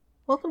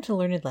Welcome to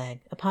Learned Lag,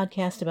 a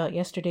podcast about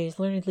yesterday's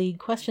Learned League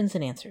questions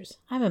and answers.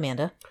 I'm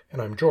Amanda.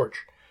 And I'm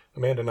George.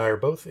 Amanda and I are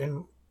both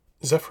in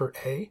Zephyr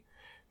A.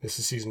 This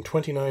is season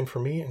 29 for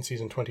me and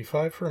season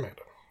 25 for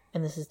Amanda.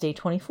 And this is day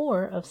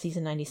 24 of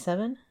season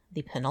 97,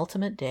 the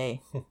penultimate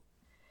day.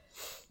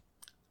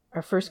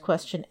 Our first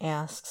question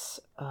asks,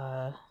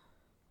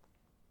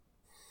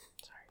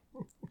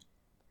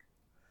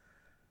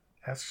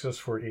 Asks us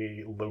for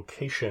a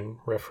location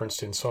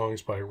referenced in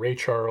songs by Ray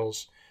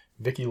Charles,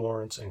 Vicki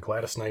Lawrence, and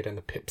Gladys Knight and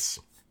the Pips.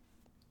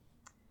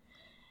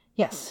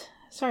 Yes,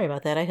 sorry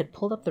about that. I had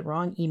pulled up the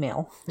wrong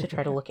email to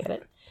try to look at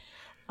it.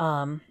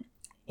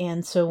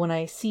 And so when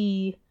I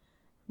see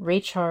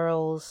Ray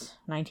Charles,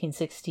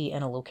 1960,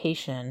 and a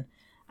location,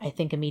 I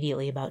think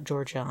immediately about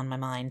Georgia on my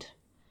mind.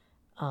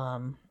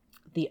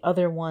 The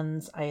other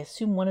ones, I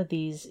assume one of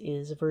these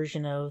is a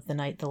version of The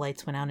Night the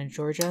Lights Went Out in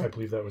Georgia. I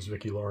believe that was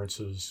Vicki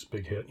Lawrence's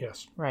big hit,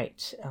 yes.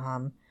 Right.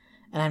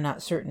 And I'm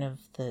not certain of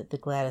the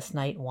Gladys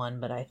Knight one,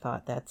 but I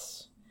thought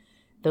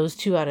those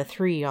 2 out of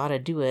 3 ought to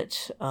do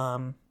it,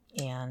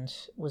 and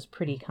was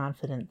pretty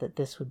confident that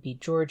this would be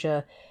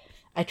Georgia.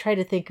 I tried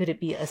to think, could it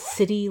be a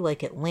city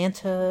like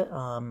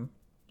Atlanta?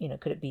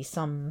 Could it be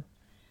some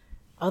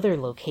other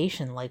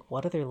location? Like,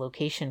 what other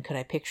location could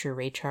I picture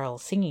Ray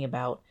Charles singing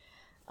about?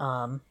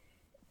 None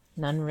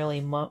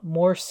really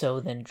more so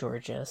than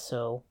Georgia,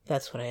 so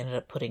that's what I ended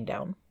up putting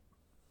down.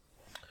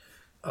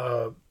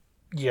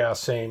 Yeah,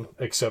 same,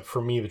 except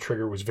for me the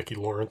trigger was Vicki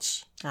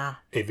Lawrence.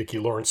 A Vicki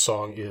Lawrence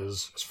song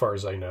is, as far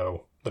as I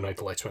know, The Night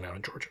the Lights Went Out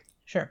in Georgia.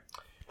 Sure.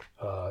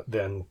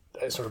 Then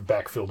I sort of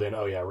backfilled in,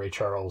 Ray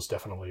Charles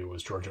definitely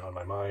was Georgia on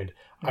my mind.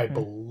 Mm-hmm. I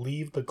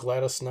believe the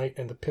Gladys Knight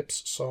and the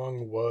Pips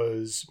song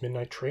was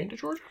Midnight Train to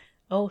Georgia?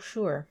 Oh,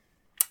 sure.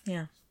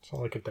 Yeah. That's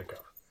all I could think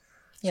of.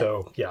 Yep.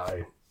 So, yeah,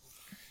 I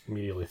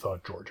immediately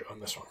thought Georgia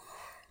on this one.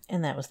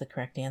 And that was the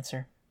correct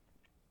answer.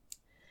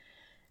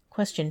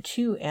 Question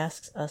 2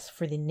 asks us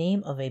for the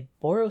name of a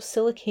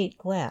borosilicate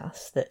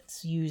glass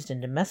that's used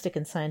in domestic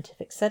and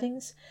scientific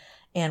settings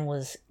and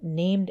was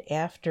named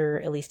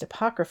after, at least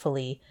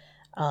apocryphally,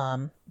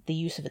 the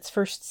use of its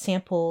first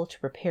sample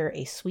to prepare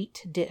a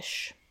sweet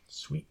dish.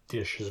 Sweet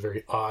dish is a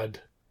very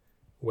odd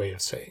way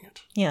of saying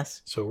it.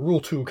 Yes. So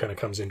rule 2 kind of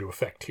comes into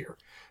effect here.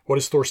 What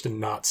is Thorsten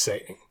not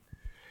saying?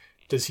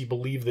 Does he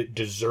believe that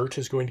dessert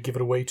is going to give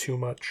it away too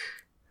much?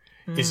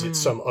 Is it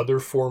some other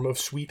form of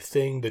sweet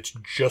thing that's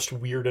just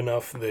weird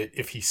enough that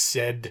if he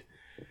said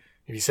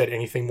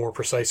anything more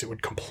precise, it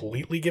would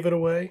completely give it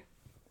away?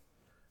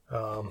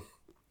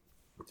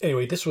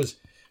 Anyway, this was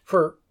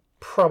for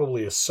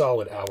probably a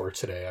solid hour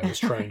today. I was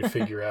trying to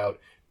figure out,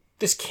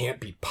 this can't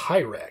be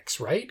Pyrex,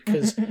 right?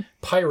 Because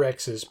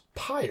Pyrex is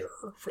pyre,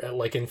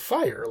 like in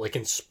fire, like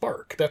in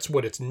spark. That's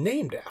what it's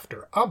named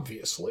after,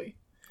 obviously.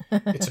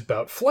 It's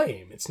about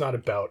flame. It's not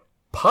about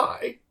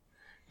pie.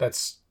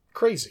 That's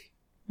crazy.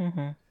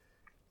 Mm-hmm.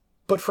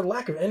 But for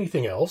lack of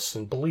anything else,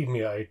 and believe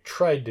me, I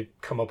tried to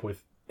come up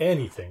with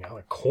anything.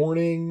 Like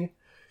Corning,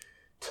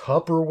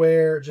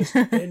 Tupperware, just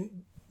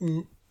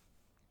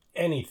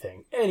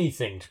anything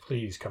to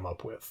please come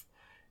up with.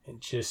 And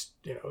just,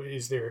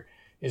 is there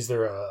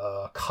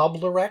a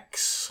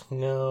Cobblerex?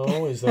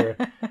 No. Is there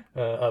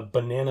a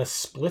banana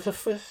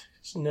splittifice?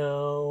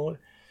 No.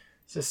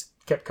 Just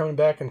kept coming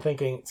back and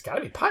thinking, it's got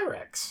to be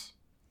Pyrex.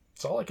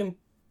 It's all I can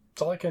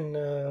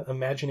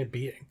imagine it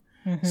being.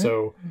 Mm-hmm.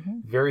 So,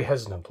 very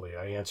hesitantly,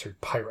 I answered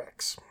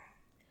Pyrex.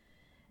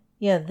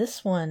 Yeah,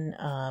 this one,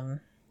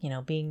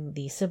 being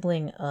the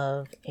sibling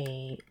of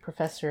a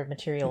professor of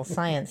material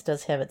science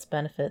does have its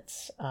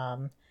benefits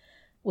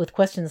with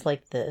questions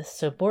like this.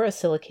 So,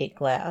 borosilicate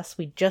glass,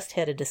 we just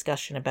had a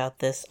discussion about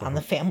this on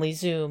the family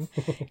Zoom,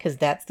 because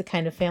that's the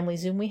kind of family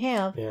Zoom we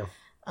have. Yeah.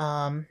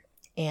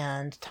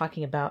 And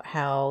talking about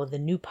how the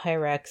new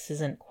Pyrex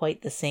isn't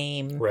quite the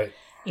same. Right.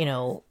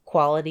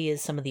 Quality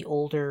as some of the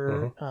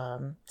older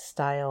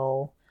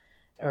style,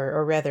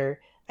 or rather,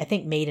 I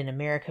think made in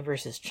America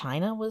versus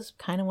China was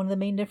kind of one of the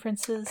main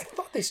differences. I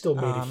thought they still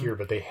made it here,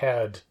 but they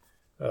had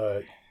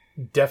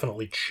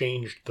definitely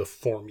changed the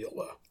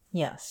formula.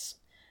 Yes.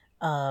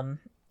 And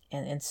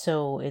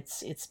so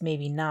it's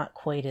maybe not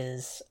quite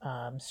as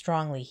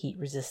strongly heat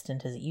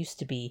resistant as it used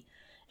to be,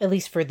 at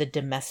least for the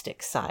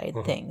domestic side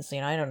things.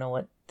 I don't know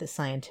what the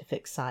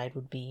scientific side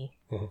would be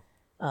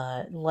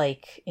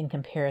like in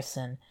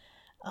comparison.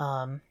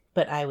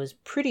 But I was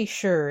pretty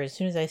sure as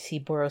soon as I see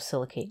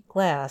borosilicate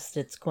glass,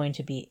 it's going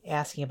to be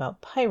asking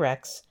about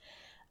Pyrex.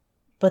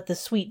 But the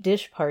sweet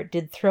dish part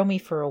did throw me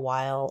for a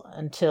while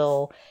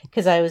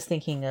because I was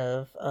thinking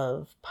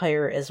of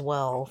pyre as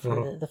well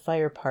for the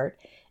fire part.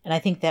 And I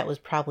think that was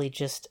probably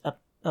just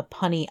a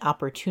punny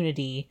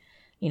opportunity,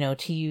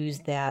 to use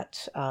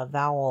that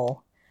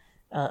vowel,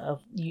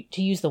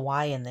 to use the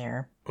Y in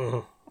there. Mm-hmm.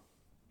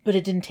 But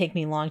it didn't take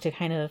me long to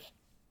kind of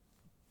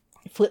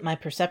flip my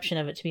perception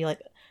of it to be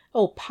like,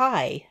 oh,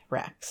 pie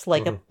rex,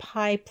 like a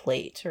pie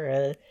plate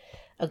or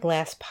a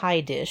glass pie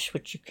dish,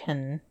 which you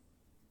can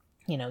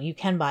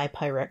buy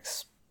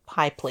Pyrex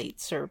pie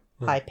plates or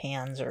pie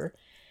pans or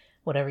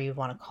whatever you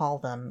want to call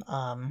them.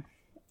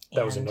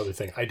 That was another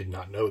thing. I did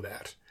not know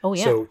that. Oh,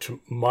 yeah. So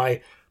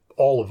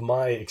all of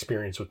my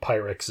experience with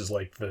Pyrex is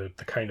like the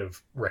kind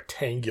of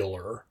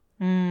rectangular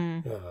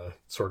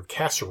sort of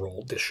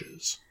casserole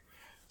dishes.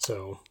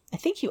 So I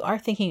think you are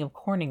thinking of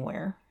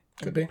Corningware.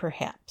 Could be.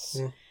 Perhaps.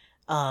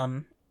 Yeah.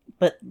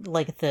 But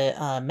like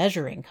the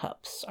measuring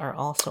cups are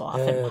also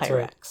often Pyrex.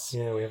 Right.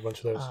 Yeah, we have a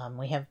bunch of those.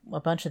 We have a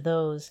bunch of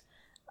those.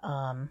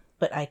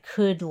 But I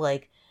could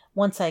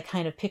once I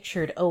kind of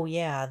pictured, oh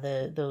yeah,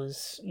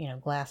 those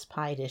glass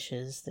pie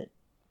dishes that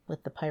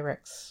with the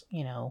Pyrex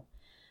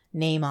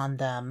name on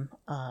them.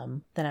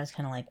 Then I was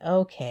kind of like,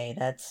 okay,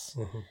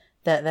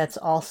 that's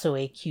also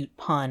a cute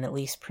pun, at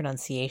least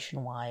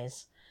pronunciation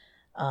wise.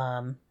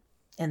 And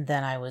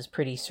then I was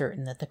pretty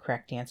certain that the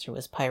correct answer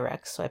was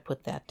Pyrex, so I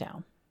put that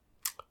down.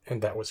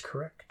 And that was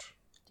correct.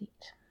 Indeed.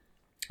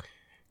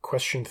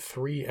 Question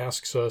 3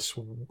 asks us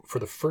for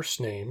the first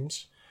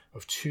names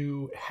of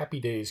 2 Happy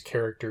Days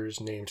characters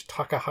named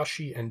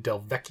Takahashi and Del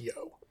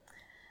Vecchio.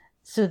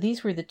 So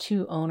these were the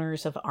 2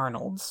 owners of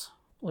Arnold's,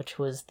 which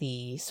was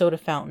the soda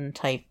fountain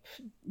type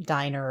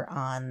diner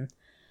on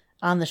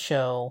the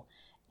show.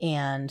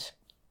 And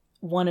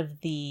one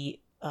of the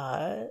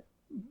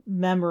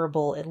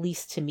memorable, at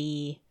least to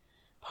me,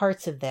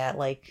 parts of that,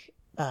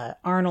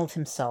 Arnold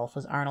himself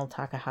was Arnold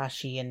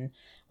Takahashi and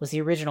was the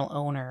original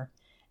owner.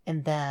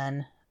 And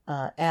then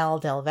Al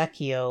Del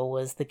Vecchio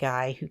was the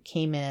guy who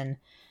came in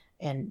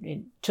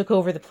and took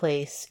over the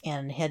place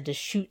and had to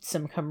shoot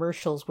some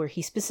commercials where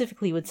he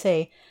specifically would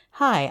say,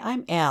 "Hi,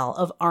 I'm Al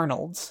of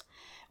Arnold's,"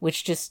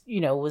 which just,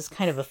 was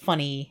kind of a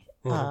funny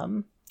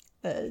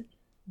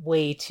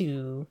way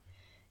to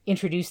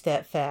introduce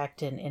that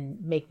fact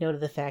and make note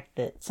of the fact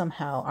that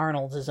somehow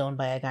Arnold's is owned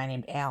by a guy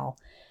named Al,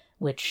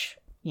 which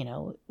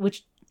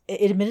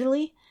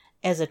admittedly,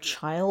 as a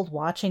child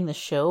watching the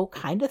show,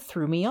 kind of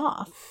threw me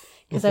off.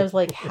 Because I was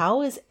like,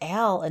 how is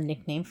Al a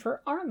nickname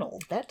for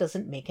Arnold? That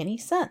doesn't make any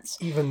sense.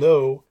 Even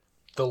though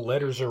the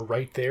letters are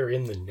right there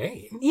in the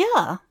name.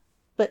 Yeah.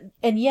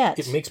 And yet...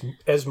 It makes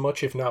as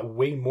much, if not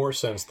way more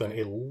sense than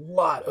a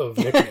lot of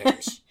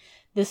nicknames.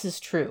 This is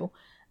true.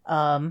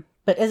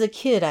 But as a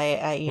kid,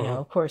 I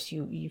of course,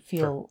 you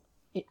feel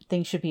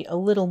things should be a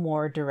little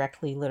more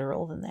directly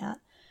literal than that.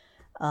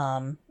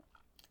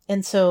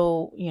 And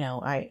so,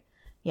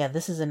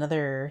 this is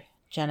another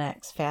Gen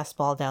X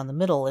fastball down the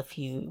middle. If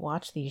you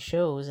watch these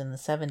shows in the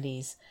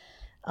 70s,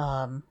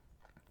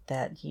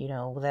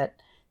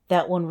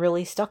 that one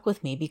really stuck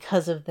with me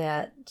because of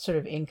that sort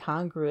of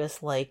incongruous,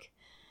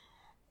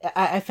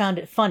 I found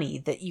it funny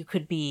that you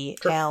could be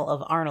Al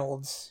of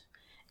Arnold's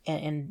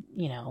and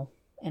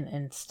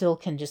still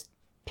can just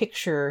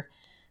picture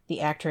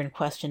the actor in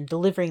question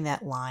delivering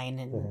that line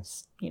in,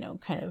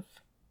 kind of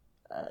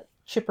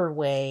chipper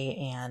way.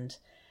 And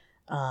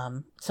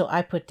so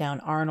I put down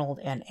Arnold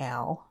and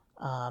Al,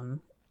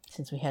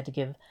 since we had to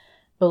give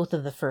both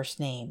of the first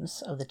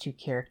names of the 2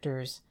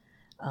 characters.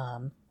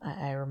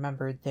 I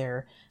remembered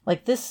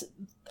this,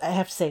 I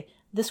have to say,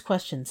 this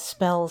question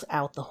spells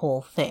out the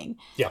whole thing.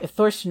 Yeah. If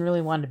Thorsten really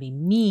wanted to be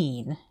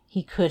mean,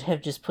 he could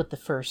have just put the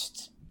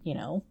first,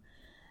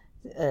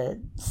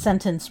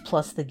 sentence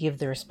plus give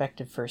the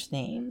respective first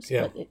names.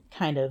 Yeah. But it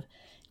kind of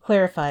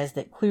clarifies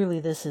that clearly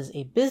this is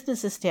a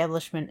business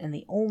establishment and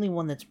the only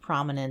one that's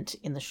prominent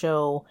in the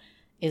show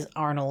is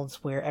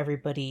Arnold's, where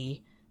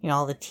everybody,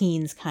 all the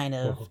teens kind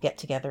of get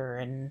together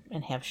and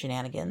have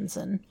shenanigans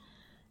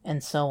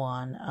and so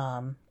on.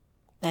 And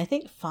I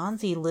think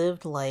Fonzie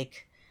lived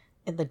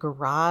in the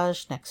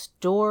garage next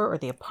door or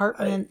the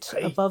apartment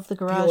above the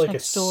garage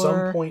next door.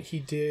 At some point he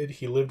did.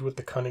 He lived with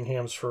the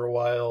Cunninghams for a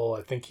while.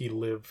 I think he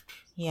lived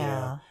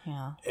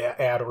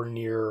at or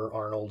near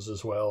Arnold's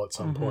as well at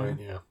some point.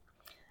 Yeah.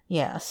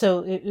 Yeah,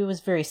 so it was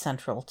very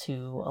central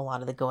to a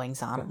lot of the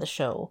goings-on of the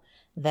show.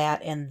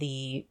 That and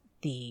the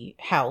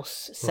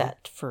house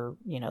set for,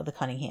 the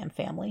Cunningham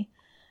family.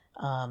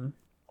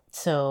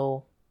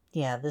 So,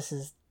 yeah, this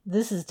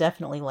is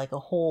definitely a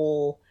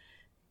whole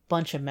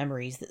bunch of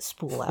memories that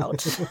spool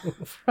out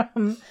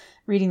from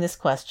reading this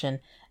question.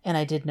 And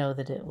I did know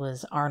that it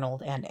was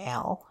Arnold and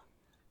Al.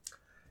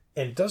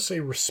 And it does say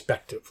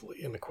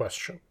respectively in the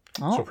question.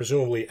 Oh. So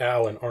presumably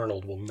Al and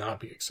Arnold will not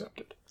be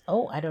accepted.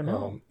 Oh, I don't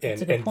know. And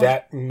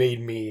that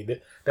made me...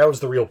 That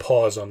was the real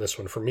pause on this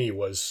one for me,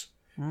 was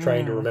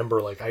trying to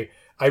remember.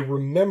 I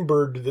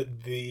remembered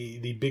that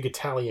the big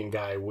Italian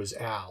guy was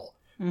Al.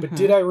 But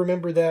did I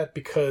remember that?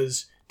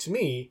 Because, to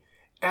me,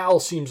 Al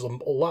seems a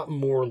lot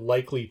more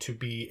likely to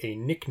be a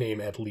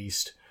nickname, at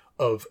least,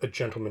 of a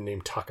gentleman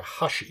named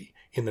Takahashi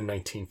in the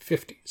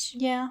 1950s.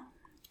 Yeah,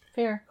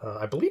 fair.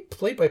 I believe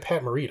played by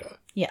Pat Morita.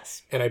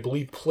 Yes. And I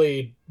believe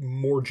played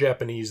more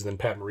Japanese than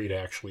Pat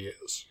Morita actually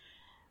is.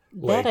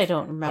 That I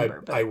don't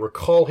remember. I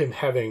recall him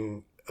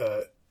having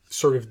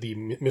sort of the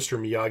Mr.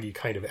 Miyagi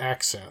kind of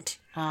accent.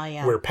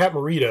 Yeah. Where Pat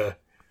Morita,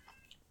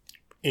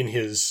 in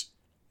his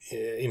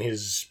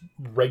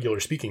regular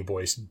speaking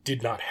voice,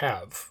 did not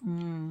have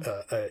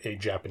a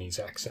Japanese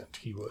accent.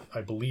 I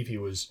believe he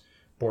was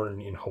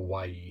born in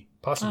Hawaii,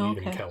 possibly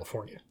even in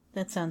California.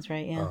 That sounds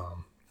right, yeah.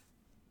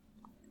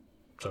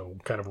 So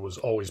kind of was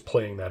always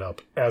playing that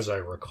up, as I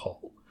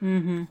recall.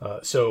 Mm-hmm.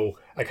 So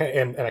I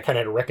kind of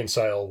had to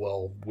reconcile.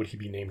 Well, would he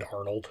be named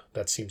Arnold?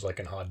 That seems like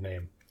an odd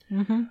name.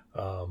 Mm-hmm.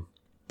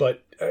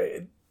 But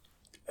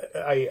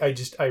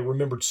I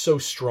remembered so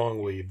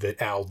strongly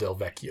that Al Del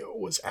Vecchio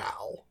was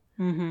Al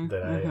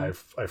that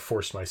I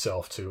forced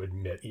myself to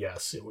admit,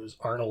 yes, it was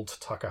Arnold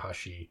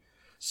Takahashi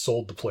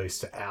sold the place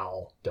to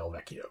Al Del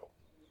Vecchio.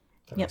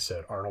 And I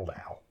said, Arnold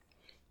Al.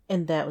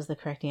 And that was the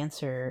correct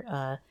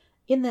answer.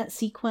 In that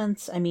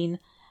sequence, I mean,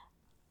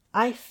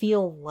 I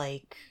feel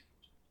like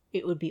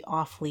it would be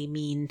awfully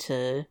mean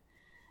to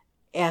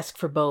ask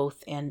for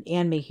both and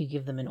make you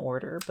give them in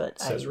order, but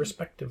it says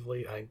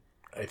respectively. I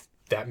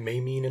that may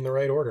mean in the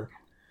right order.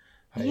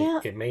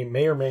 It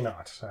may or may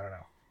not. I don't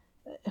know.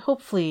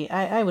 Hopefully,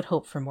 I would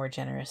hope for more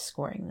generous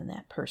scoring than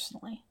that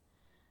personally,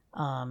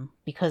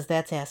 because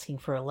that's asking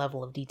for a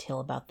level of detail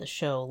about the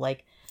show,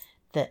 like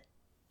that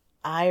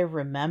I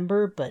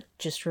remember, but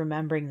just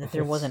remembering that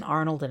there was an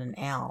Arnold and an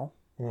Al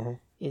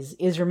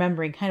is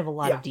remembering kind of a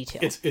lot of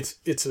detail. It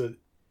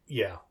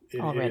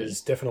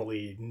is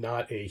definitely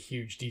not a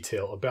huge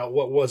detail about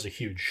what was a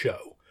huge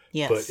show.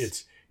 Yes. But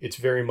it's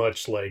very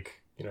much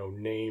like,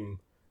 name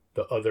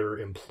the other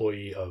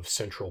employee of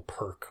Central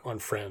Perk on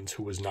Friends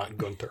who was not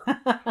Gunther.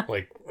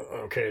 Like,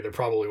 okay, there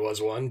probably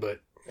was one,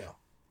 but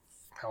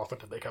how often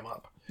did they come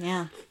up?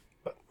 Yeah.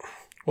 But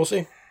we'll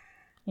see.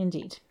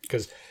 Indeed.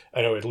 Because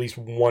I know at least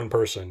one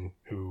person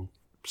who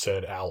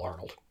said Al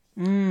Arnold.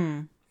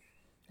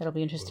 That'll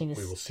be interesting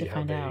we will see to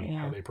find out.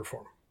 How they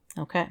perform.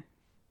 Okay.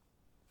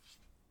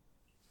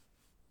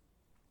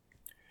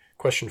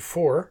 Question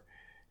 4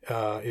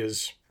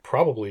 is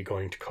probably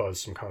going to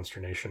cause some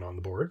consternation on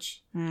the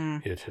boards.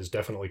 It has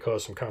definitely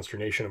caused some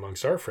consternation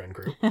amongst our friend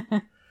group.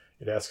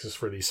 It asks us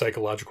for the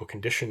psychological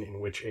condition in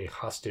which a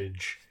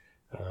hostage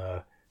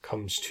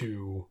comes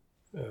to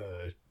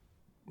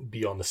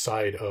be on the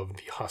side of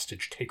the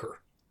hostage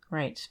taker.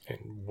 Right.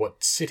 And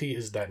what city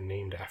is that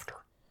named after?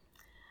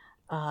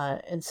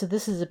 And so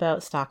this is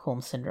about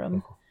Stockholm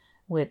Syndrome,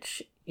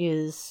 which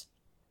is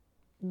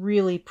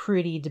really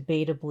pretty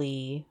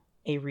debatably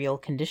a real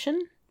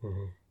condition.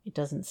 It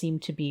doesn't seem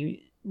to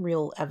be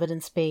real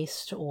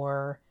evidence-based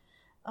or,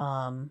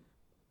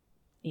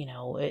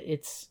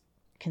 it's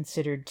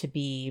considered to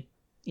be,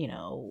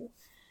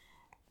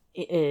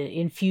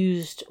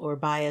 infused or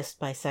biased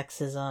by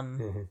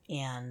sexism.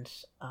 And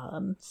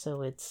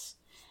so it's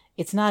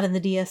not in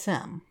the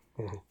DSM.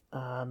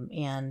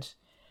 And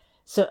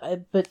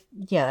so, but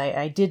yeah,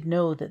 I did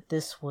know that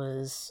this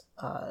was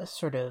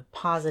sort of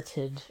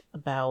posited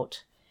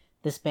about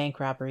this bank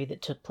robbery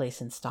that took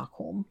place in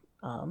Stockholm.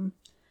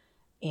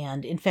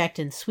 And in fact,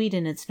 in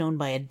Sweden, it's known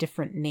by a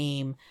different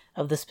name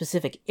of the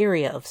specific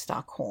area of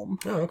Stockholm,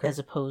 as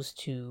opposed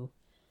to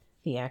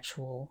the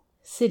actual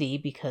city,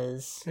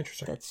 because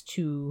that's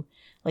too,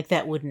 like,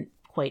 that wouldn't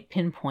quite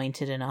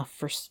pinpoint it enough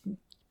for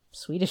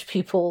Swedish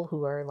people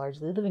who are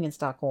largely living in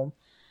Stockholm.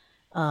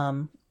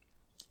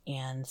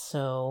 And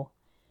so,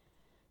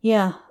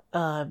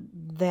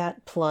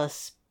 that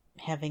plus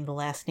having the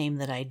last name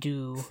that I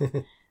do,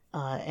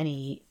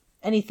 any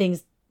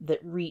things that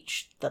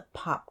reach the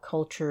pop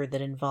culture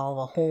that involve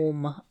a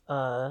home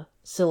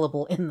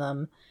syllable in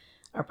them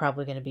are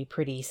probably going to be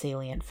pretty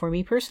salient for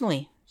me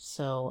personally.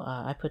 So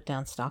I put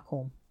down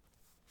Stockholm.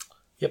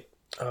 Yep.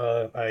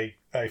 I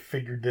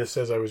figured this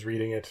as I was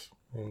reading it,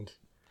 and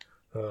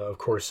of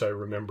course I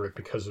remember it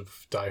because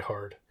of Die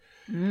Hard.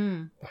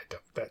 I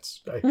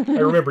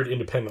remember it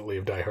independently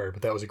of Die Hard,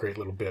 but that was a great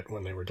little bit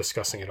when they were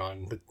discussing it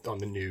on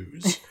the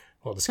news.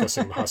 While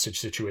discussing the hostage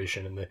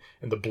situation,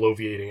 and the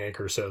bloviating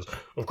anchor says,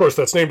 "Of course,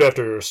 that's named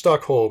after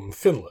Stockholm,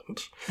 Finland."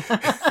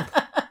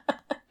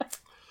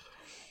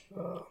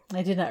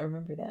 I did not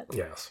remember that.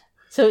 Yes.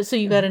 So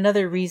you got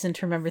another reason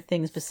to remember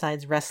things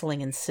besides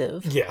wrestling and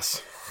Civ.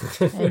 Yes.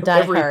 And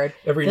Die Hard.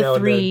 Every the now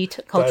and three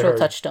then, cultural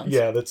touchstones.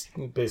 Yeah, that's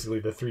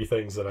basically the three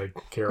things that I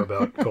care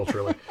about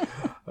culturally.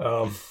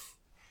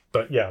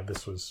 But yeah,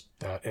 this was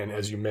that, and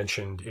as you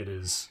mentioned, it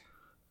is.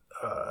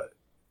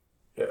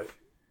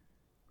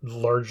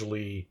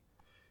 Largely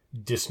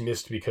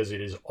dismissed because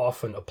it is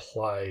often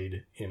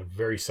applied in a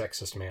very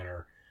sexist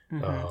manner.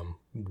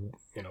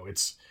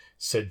 It's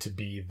said to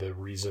be the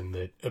reason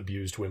that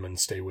abused women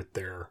stay with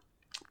their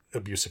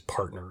abusive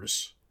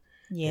partners.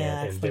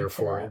 Yeah, and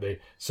therefore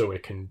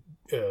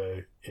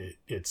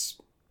it's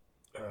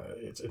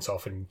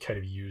often kind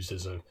of used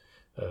as a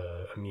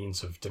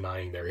means of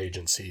denying their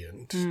agency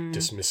and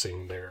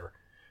dismissing their,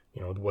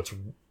 what's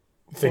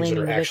things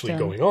blaming that are actually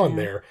going on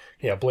there.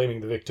 Yeah,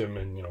 blaming the victim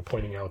and,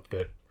 pointing out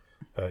that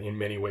in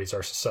many ways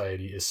our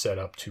society is set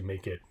up to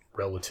make it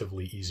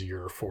relatively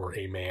easier for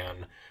a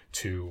man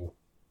to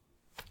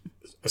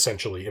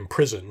essentially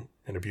imprison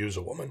and abuse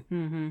a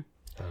woman.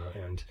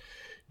 And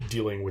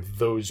dealing with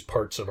those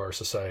parts of our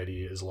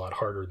society is a lot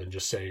harder than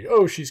just saying,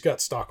 oh, she's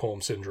got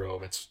Stockholm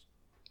Syndrome. It's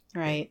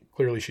right.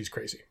 Clearly she's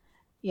crazy.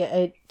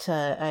 Yeah,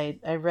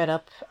 I read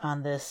up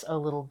on this a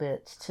little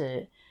bit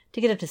to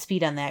to get up to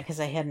speed on that because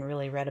I hadn't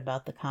really read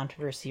about the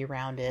controversy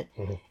around it.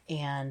 Mm-hmm.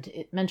 And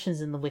it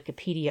mentions in the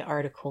Wikipedia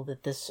article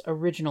that this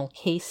original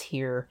case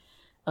here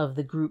of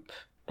the group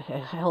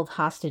held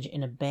hostage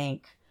in a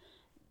bank,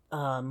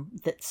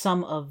 that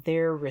some of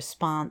their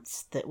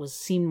response that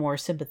seemed more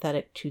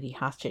sympathetic to the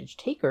hostage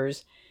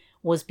takers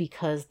was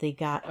because they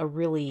got a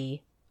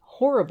really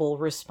horrible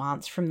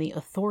response from the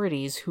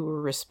authorities who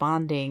were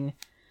responding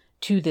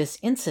to this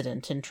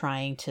incident and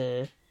trying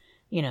to,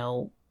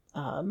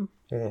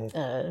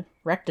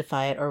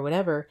 rectify it or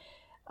whatever.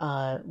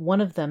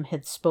 One of them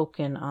had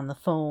spoken on the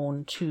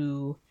phone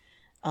to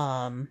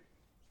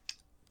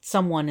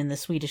someone in the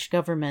Swedish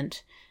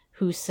government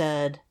who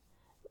said,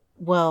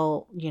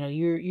 well,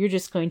 you're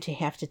just going to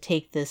have to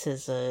take this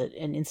as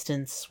an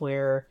instance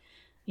where,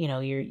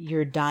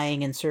 you're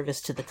dying in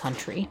service to the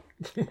country.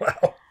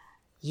 Wow.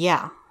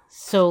 Yeah.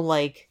 So,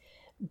 like,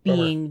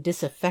 being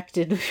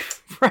disaffected,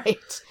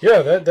 right?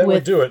 Yeah, that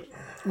would do it.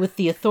 With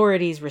the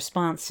authorities'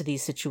 response to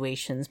these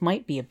situations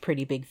might be a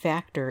pretty big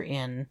factor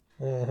in,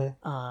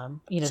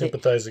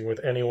 sympathizing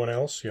with anyone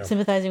else. Yeah.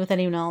 Sympathizing with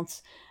anyone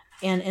else.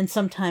 And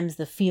sometimes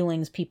the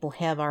feelings people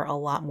have are a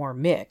lot more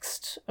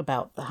mixed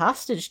about the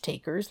hostage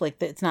takers.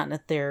 Like, it's not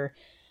that they're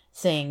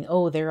saying,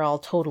 oh, they're all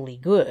totally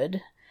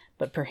good,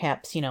 but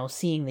perhaps,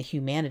 seeing the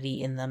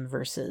humanity in them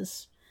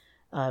versus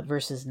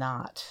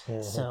not.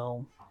 Mm-hmm.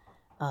 So,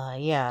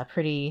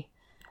 pretty...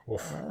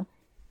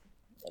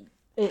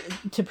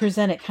 to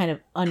present it kind of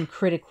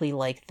uncritically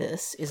like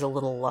this is a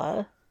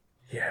little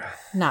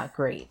not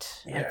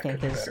great. I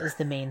think is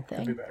the main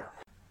thing. Could be better.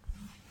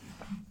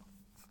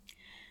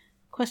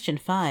 Question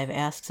 5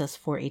 asks us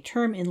for a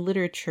term in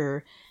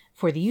literature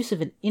for the use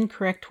of an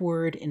incorrect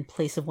word in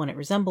place of one it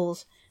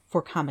resembles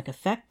for comic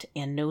effect,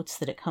 and notes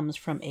that it comes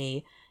from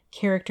a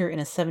character in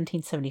a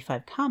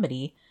 1775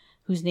 comedy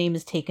whose name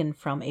is taken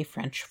from a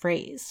French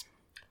phrase.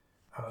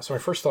 So my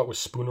first thought was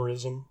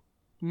spoonerism.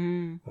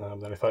 Then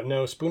I thought,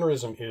 no,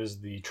 spoonerism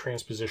is the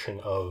transposition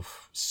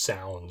of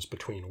sounds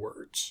between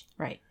words.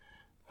 Right.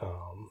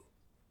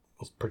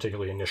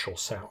 Particularly initial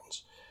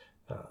sounds.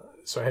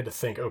 So I had to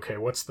think, okay,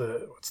 what's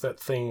that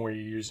thing where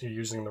you're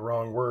using the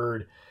wrong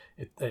word?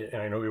 And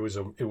I know it was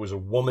a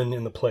woman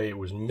in the play. It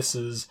was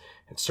Mrs.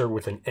 It started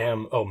with an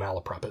M. Oh,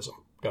 malapropism.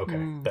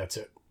 Okay, that's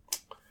it.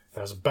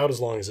 That was about as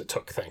long as it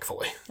took,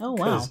 thankfully. Oh,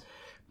 wow.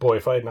 Boy,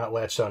 if I had not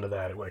latched onto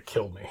that, it would have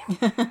killed me.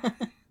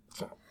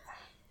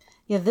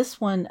 Yeah,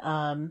 this one,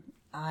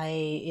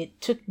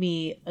 it took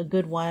me a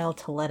good while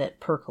to let it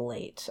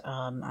percolate.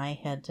 I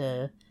had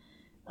to,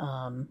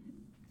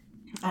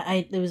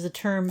 there was a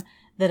term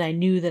that I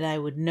knew that I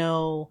would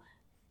know,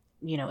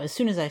 as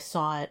soon as I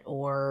saw it,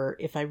 or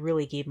if I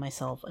really gave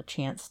myself a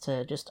chance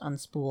to just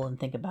unspool and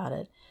think about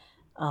it.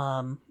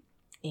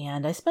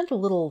 And I spent a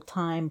little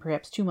time,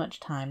 perhaps too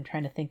much time,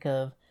 trying to think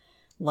of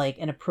like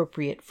an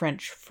appropriate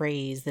French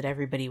phrase that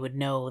everybody would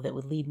know that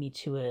would lead me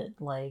to it,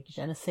 like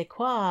je ne sais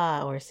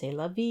quoi, or c'est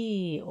la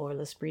vie, or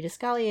l'esprit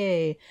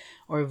d'escalier,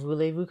 or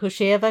voulez-vous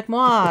coucher avec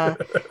moi?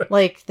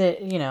 Like,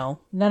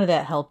 none of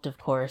that helped, of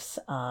course.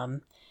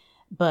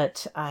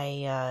 But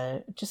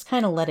I just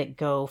kind of let it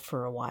go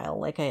for a while.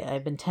 Like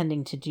I've been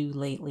tending to do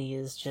lately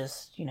is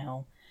just,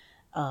 look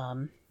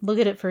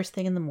at it first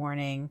thing in the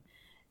morning,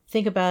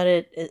 think about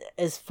it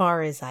as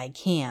far as I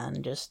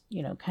can, just,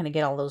 kind of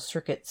get all those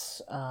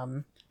circuits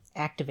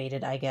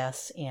activated, I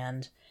guess,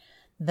 and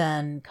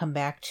then come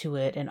back to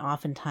it. And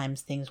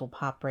oftentimes things will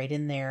pop right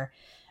in there.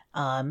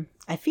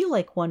 I feel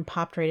like one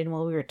popped right in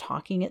while we were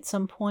talking at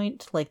some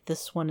point. Like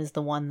this one is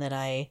the one that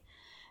I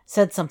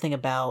said something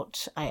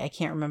about. I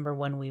can't remember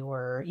when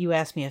you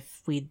asked me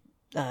if we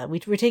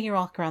were taking a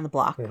walk around the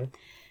block. Mm-hmm.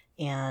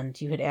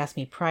 And you had asked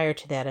me prior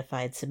to that if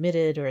I had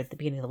submitted or at the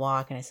beginning of the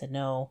walk. And I said,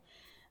 no,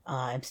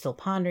 I'm still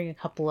pondering a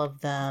couple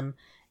of them.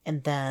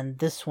 And then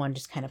this one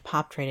just kind of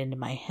popped right into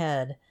my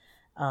head.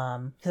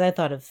 Because I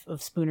thought of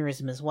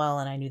spoonerism as well.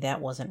 And I knew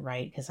that wasn't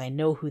right because I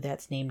know who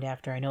that's named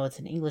after. I know it's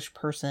an English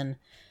person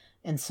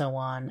and so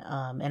on.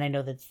 And I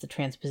know that it's the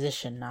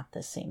transposition, not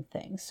the same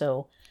thing.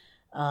 So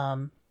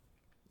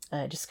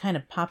it just kind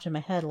of popped in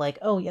my head like,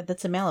 oh, yeah,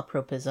 that's a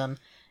malapropism.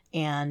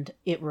 And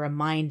it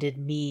reminded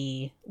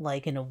me,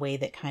 like, in a way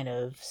that kind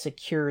of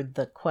secured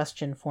the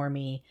question for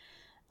me,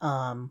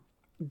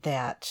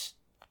 that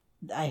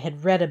I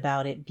had read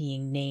about it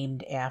being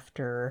named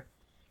after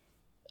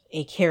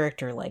a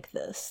character like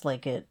this.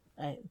 Like,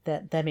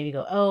 that made me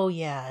go, oh,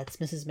 yeah, it's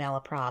Mrs.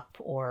 Malaprop,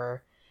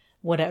 or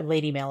whatever,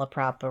 Lady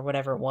Malaprop, or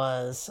whatever it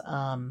was.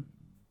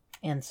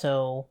 And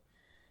so,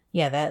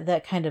 yeah,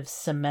 that kind of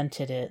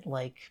cemented it,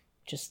 like,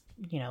 just,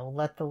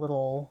 let the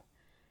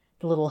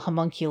little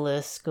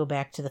homunculus go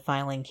back to the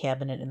filing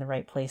cabinet in the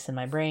right place in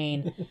my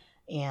brain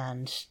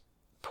and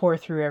pour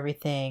through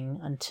everything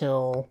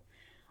until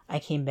I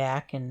came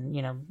back and,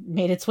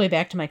 made its way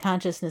back to my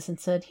consciousness and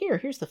said,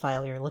 here's the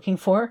file you're looking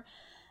for.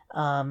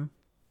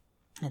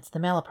 It's the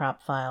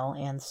malaprop file.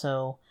 And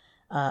so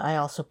I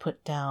also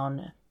put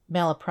down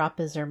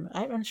malapropism.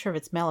 I'm not sure if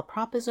it's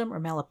malapropism or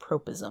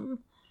malapropism.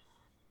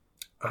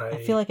 I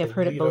feel like I've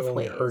heard it both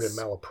ways. I heard it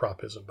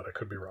malapropism, but I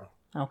could be wrong.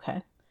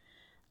 Okay.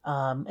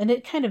 And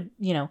it kind of,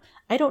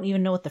 I don't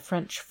even know what the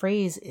French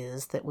phrase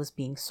is that was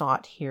being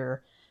sought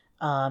here.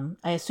 I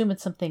assume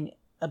it's something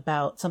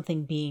about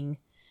something being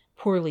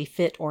poorly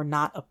fit or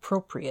not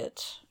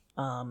appropriate,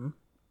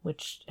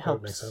 which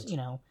helps,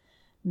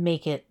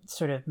 make it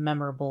sort of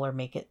memorable or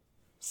make it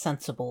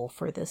sensible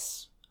for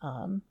this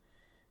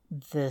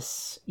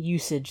this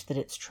usage that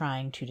it's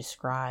trying to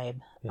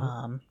describe.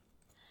 Mm-hmm.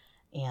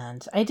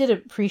 And I did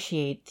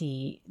appreciate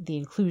the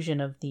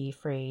inclusion of the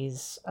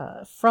phrase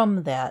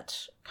from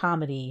that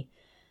comedy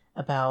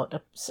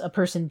about a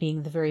person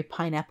being the very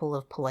pineapple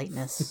of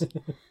politeness.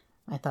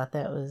 I thought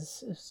that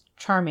was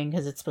charming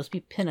because it's supposed to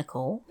be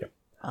pinnacle. Yep.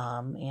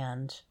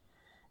 And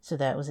so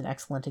that was an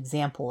excellent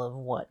example of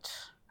what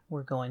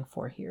we're going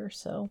for here.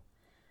 So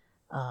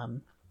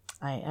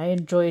I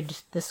enjoyed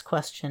this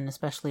question,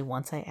 especially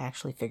once I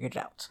actually figured it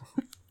out.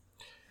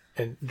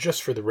 And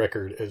just for the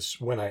record,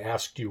 as when I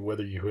asked you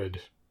whether you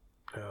had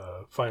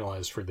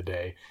finalized for the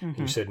day,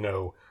 mm-hmm. you said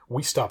no,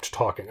 we stopped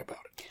talking about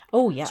it.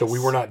 Oh, yes. So we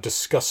were not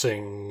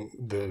discussing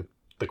the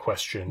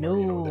question no.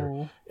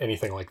 or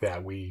anything like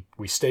that. We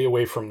stay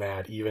away from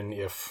that, even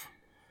if,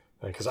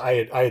 because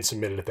I had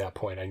submitted at that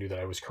point, I knew that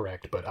I was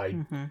correct, but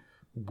mm-hmm.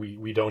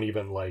 we don't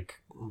even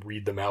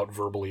read them out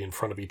verbally in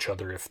front of each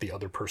other if the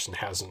other person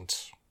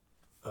hasn't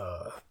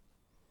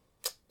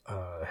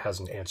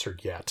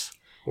answered yet,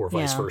 or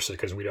vice versa,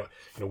 because we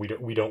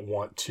don't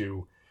want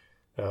to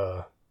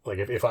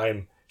if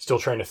I'm still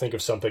trying to think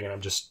of something and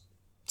I'm just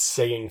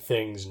saying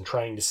things and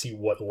trying to see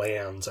what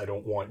lands, I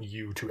don't want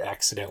you to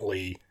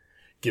accidentally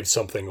give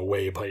something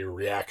away by your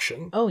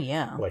reaction. Oh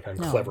yeah, like I'm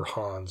Clever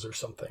Hans or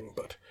something.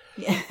 But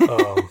yeah.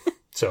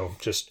 So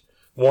just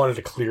wanted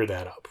to clear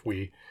that up.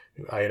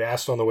 I had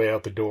asked on the way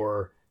out the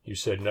door. You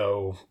said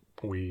no.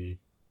 We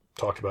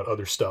talked about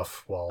other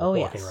stuff while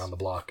walking around the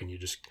block, and you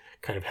just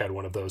kind of had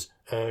one of those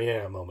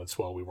moments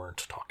while we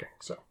weren't talking.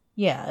 So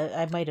yeah,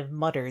 I might have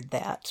muttered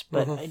that,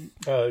 but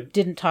mm-hmm. I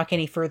didn't talk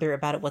any further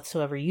about it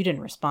whatsoever. You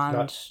didn't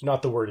respond.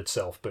 Not the word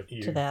itself, but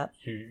to that.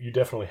 You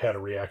definitely had a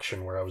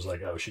reaction where I was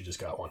like, oh, she just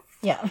got one.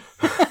 Yeah.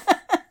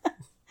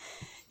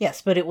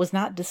 Yes, but it was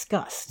not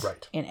discussed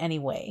in any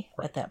way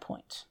at that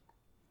point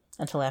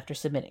until after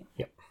submitting.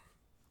 Yep.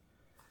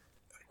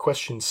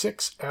 Question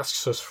 6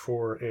 asks us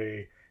for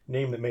a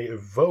name that may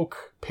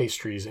evoke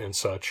pastries and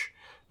such,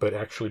 but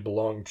actually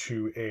belong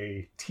to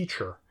a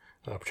teacher,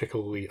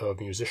 particularly of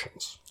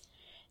musicians.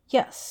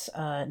 Yes.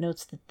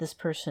 Notes that this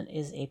person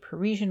is a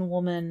Parisian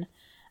woman,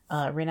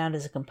 renowned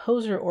as a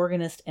composer,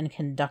 organist, and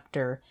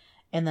conductor,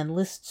 and then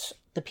lists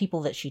the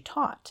people that she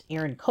taught: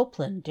 Aaron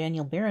Copland,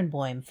 Daniel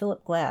Barenboim,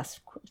 Philip Glass,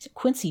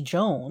 Quincy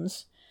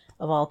Jones,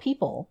 of all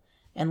people,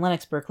 and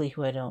Lennox Berkeley,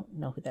 who I don't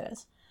know who that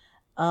is.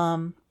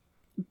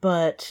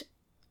 But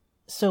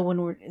so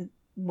when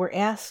we're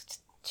asked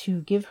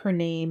to give her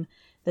name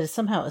that is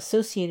somehow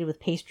associated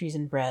with pastries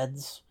and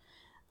breads,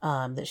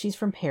 that she's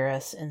from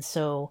Paris, and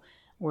so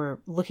we're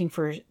looking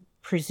for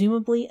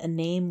presumably a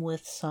name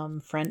with some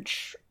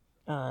French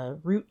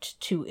root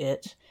to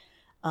it.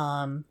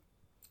 And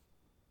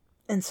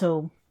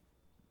so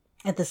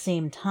at the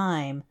same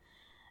time,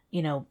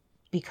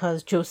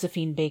 because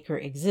Josephine Baker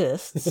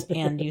exists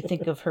and you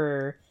think of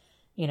her,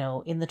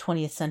 in the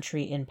 20th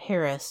century in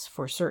Paris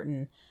for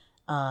certain,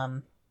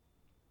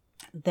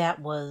 that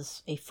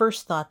was a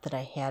first thought that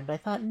I had, but I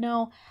thought,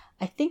 no,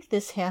 I think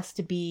this has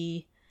to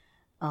be,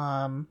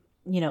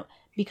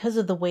 because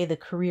of the way the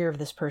career of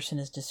this person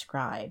is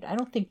described. I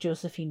don't think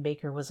Josephine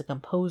Baker was a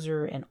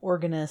composer, an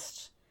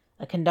organist,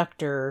 a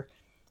conductor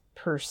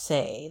per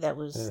se. That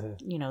was,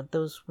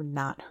 those were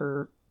not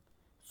her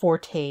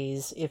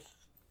fortes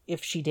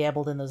if she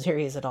dabbled in those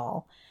areas at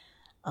all,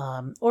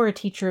 or a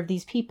teacher of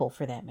these people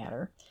for that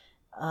matter.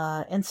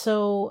 And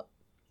so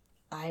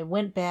I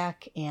went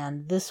back,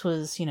 and this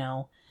was,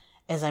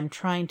 as I'm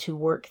trying to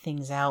work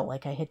things out,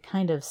 I had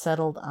kind of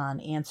settled on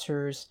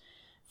answers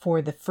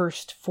for the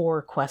first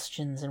 4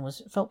 questions and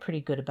felt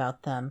pretty good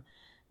about them.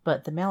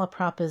 But the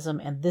malapropism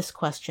and this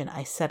question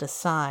I set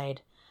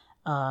aside.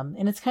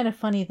 And it's kind of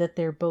funny that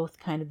they're both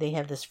they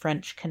have this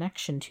French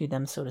connection to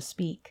them, so to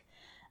speak,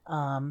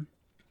 that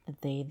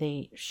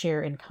they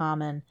share in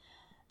common.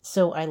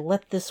 So I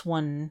let this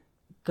one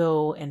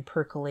go and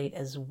percolate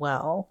as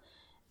well,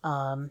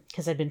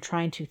 because I've been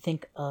trying to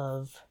think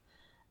of,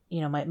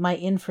 my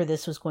in for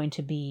this was going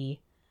to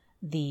be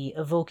the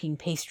evoking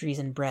pastries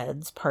and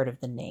breads part of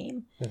the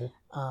name. Mm-hmm.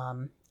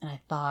 And I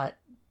thought,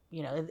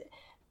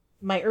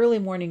 my early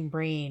morning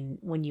brain,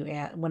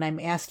 when I'm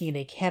asking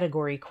a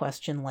category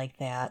question like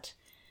that,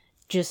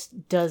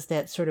 just does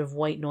that sort of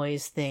white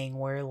noise thing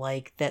where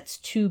that's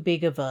too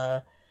big of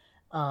an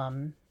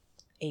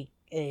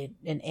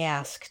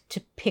ask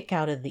to pick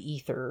out of the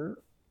ether,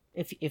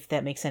 if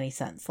that makes any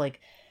sense.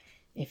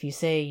 If you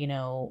say,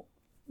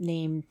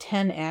 name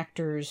 10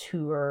 actors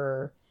who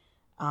are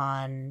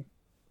on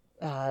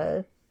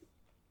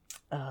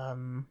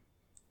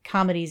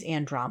comedies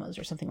and dramas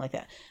or something like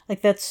that.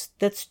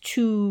 That's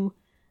too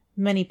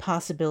many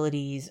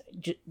possibilities.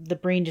 The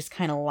brain just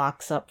kind of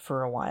locks up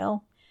for a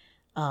while.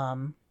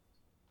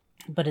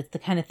 But it's the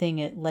kind of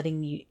thing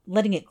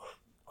letting it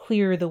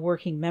clear that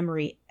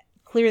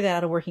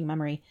out of working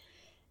memory,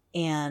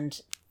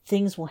 and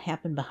things will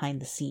happen behind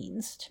the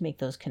scenes to make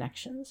those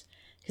connections.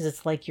 Because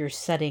it's like you're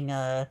setting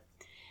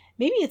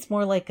maybe it's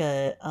more like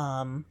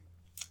a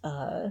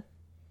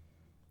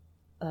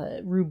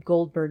Rube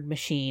Goldberg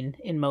machine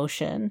in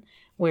motion,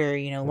 where,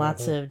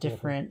 lots of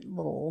different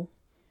little,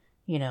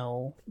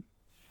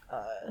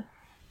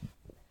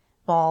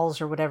 balls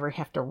or whatever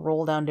have to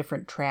roll down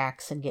different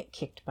tracks and get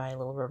kicked by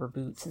little rubber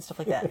boots and stuff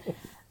like that.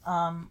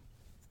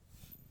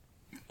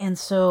 And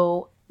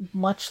so,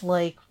 much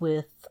like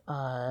with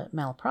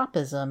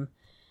malapropism,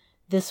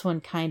 this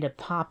one kind of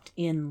popped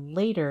in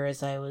later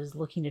as I was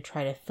looking to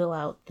try to fill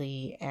out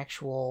the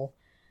actual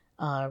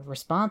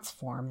response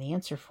form, the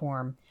answer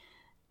form.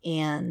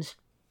 And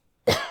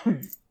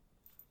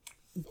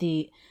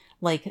the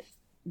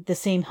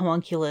same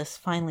homunculus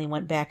finally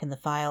went back in the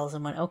files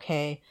and went,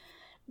 okay,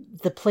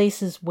 the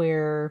places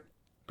where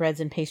breads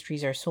and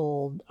pastries are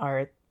sold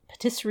are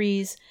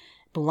patisseries,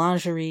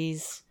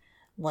 boulangeries,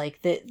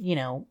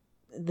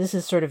 this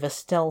is sort of a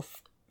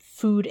stealth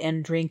food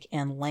and drink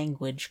and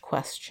language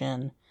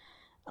question,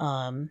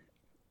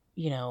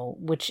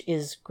 which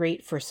is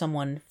great for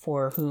someone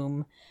for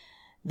whom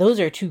those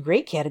are two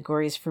great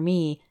categories. For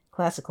me,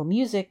 classical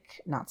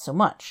music, not so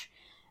much.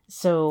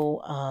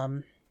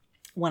 So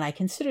when I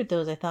considered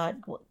those, I thought,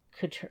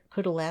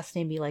 could a last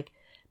name be like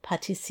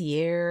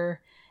pâtissière?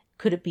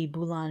 Could it be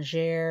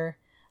boulangère?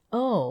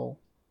 Oh,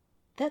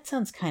 that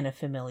sounds kind of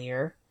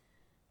familiar.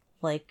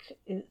 Like,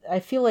 I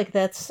feel like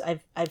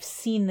I've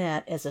seen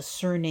that as a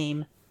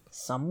surname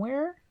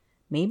somewhere.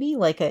 Maybe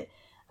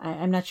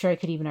I'm not sure I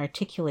could even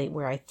articulate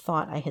where I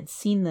thought I had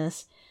seen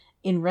this.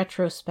 In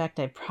retrospect,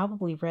 I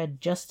probably read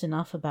just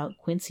enough about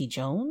Quincy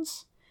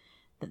Jones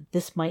that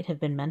this might have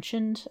been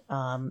mentioned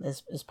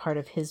as part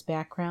of his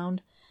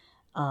background.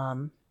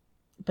 But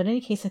in any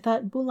case, I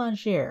thought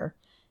boulangère,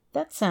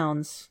 that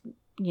sounds,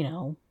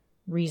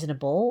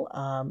 reasonable.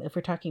 If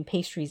we're talking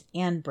pastries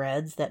and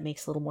breads, that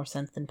makes a little more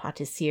sense than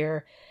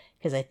pâtissière,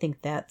 because I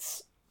think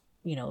that's,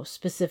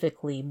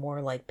 specifically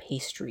more like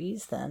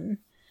pastries than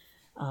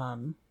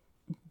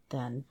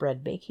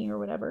bread baking or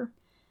whatever.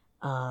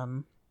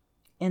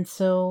 And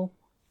so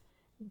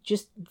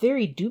just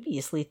very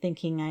dubiously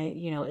thinking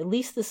at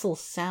least this will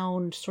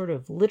sound sort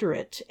of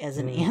literate as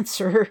an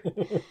answer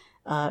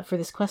for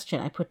this question,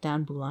 I put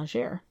down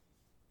boulangère.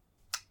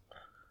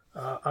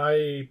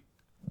 I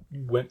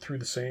went through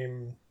the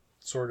same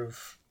sort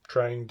of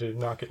trying to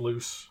knock it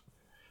loose.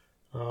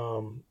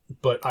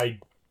 But I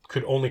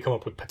could only come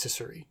up with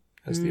patisserie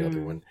as the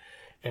other one.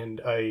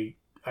 And I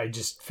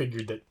just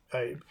figured that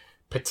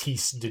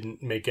patisse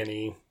didn't make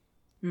any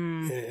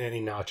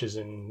notches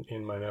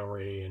in my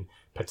memory, and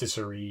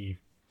patisserie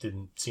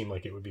didn't seem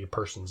like it would be a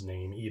person's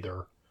name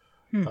either.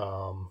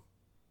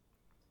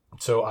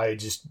 So I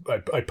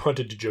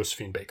punted to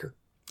Josephine Baker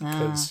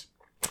because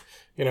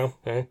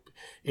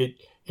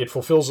it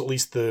fulfills at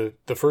least the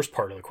first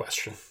part of the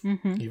question,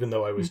 even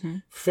though I was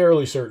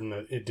fairly certain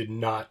that it did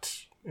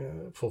not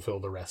fulfill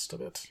the rest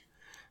of it.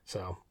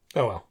 So,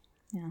 oh well.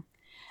 Yeah.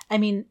 I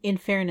mean, in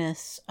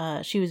fairness,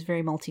 she was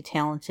very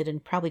multi-talented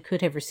and probably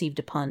could have received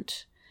a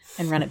punt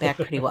and run it back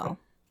pretty well.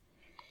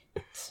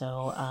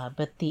 So,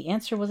 but the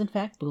answer was in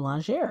fact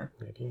boulangère.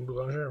 Nadine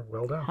Boulanger,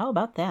 well done. How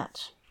about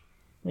that?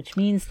 Which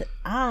means that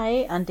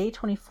I, on day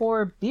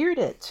 24, beard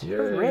it. Yay.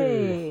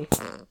 Hooray!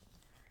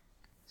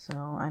 So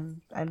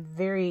I'm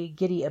very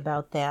giddy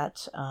about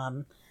that.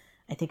 I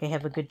think I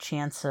have a good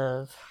chance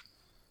of,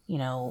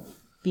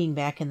 being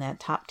back in that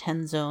top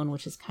 10 zone,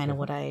 which is kind of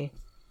what I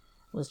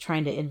was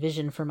trying to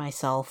envision for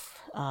myself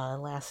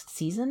last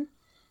season.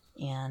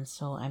 And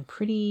so I'm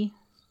pretty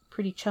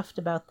chuffed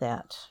about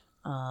that.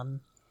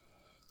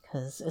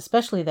 Because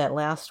especially that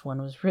last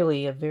one was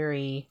really a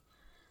very,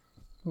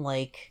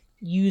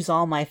 use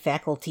all my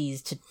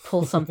faculties to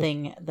pull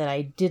something that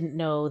I didn't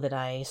know that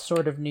I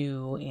sort of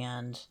knew.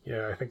 And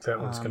yeah, I think that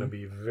one's going to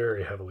be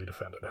very heavily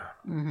defended.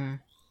 Mm-hmm.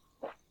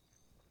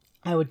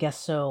 I would guess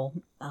so.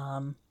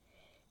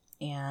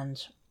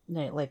 And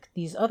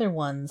these other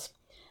ones,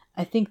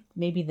 I think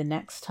maybe the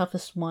next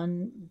toughest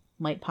one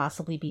might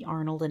possibly be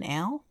Arnold and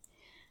Al,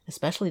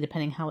 especially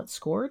depending how it's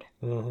scored.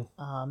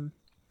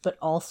 But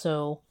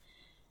also,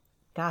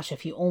 gosh,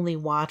 if you only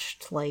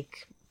watched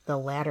the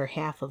latter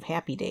half of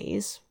Happy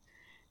Days,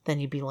 then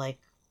you'd be like,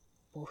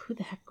 well, who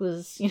the heck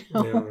was, Yeah,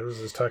 it was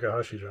this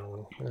Takahashi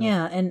gentleman.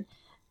 Yeah, and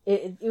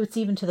it was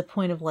even to the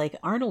point of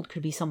Arnold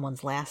could be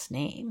someone's last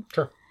name.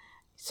 Sure.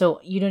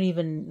 So you don't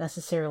even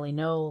necessarily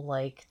know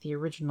the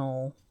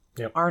original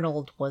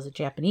Arnold was a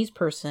Japanese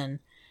person.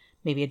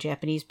 Maybe a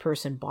Japanese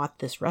person bought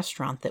this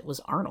restaurant that was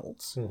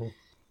Arnold's.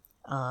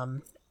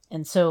 And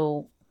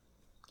so,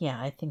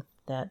 yeah, I think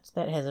that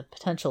has a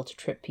potential to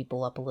trip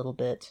people up a little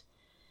bit.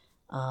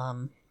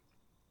 But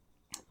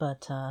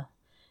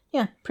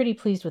yeah, pretty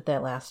pleased with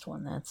that last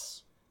one.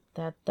 That's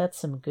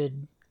some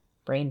good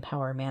brain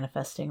power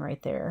manifesting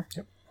right there.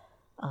 Yep.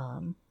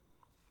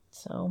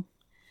 So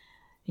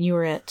you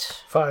were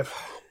at 5.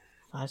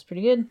 5's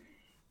pretty good.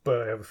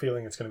 But I have a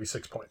feeling it's going to be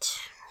 6 points.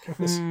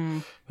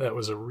 That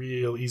was a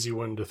real easy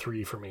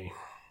 1-3 for me.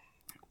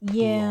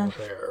 Yeah,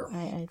 There.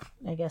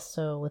 I guess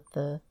so.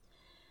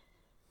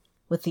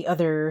 With the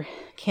other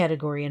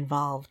category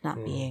involved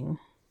not being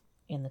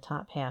in the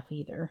top half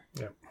either.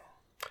 Yep.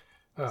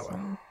 Oh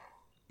well.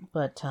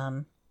 But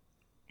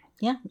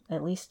yeah,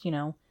 at least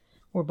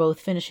we're both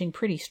finishing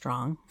pretty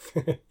strong.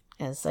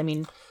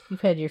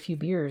 You've had your few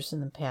beers in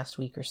the past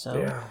week or so,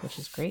 which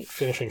is great.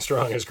 Finishing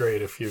strong is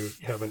great if you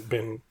haven't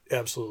been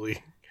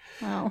absolutely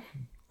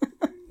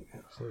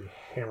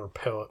hammer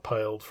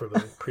piled for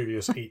the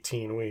previous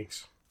 18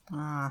 weeks.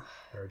 Or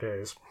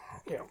days.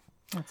 Yeah.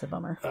 That's a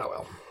bummer. Oh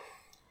well.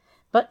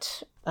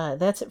 But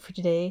that's it for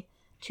today.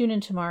 Tune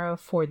in tomorrow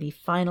for the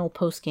final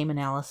post-game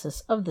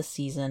analysis of the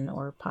season,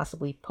 or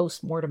possibly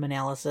post-mortem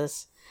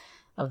analysis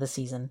of the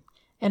season.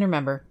 And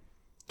remember,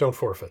 don't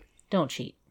forfeit. Don't cheat.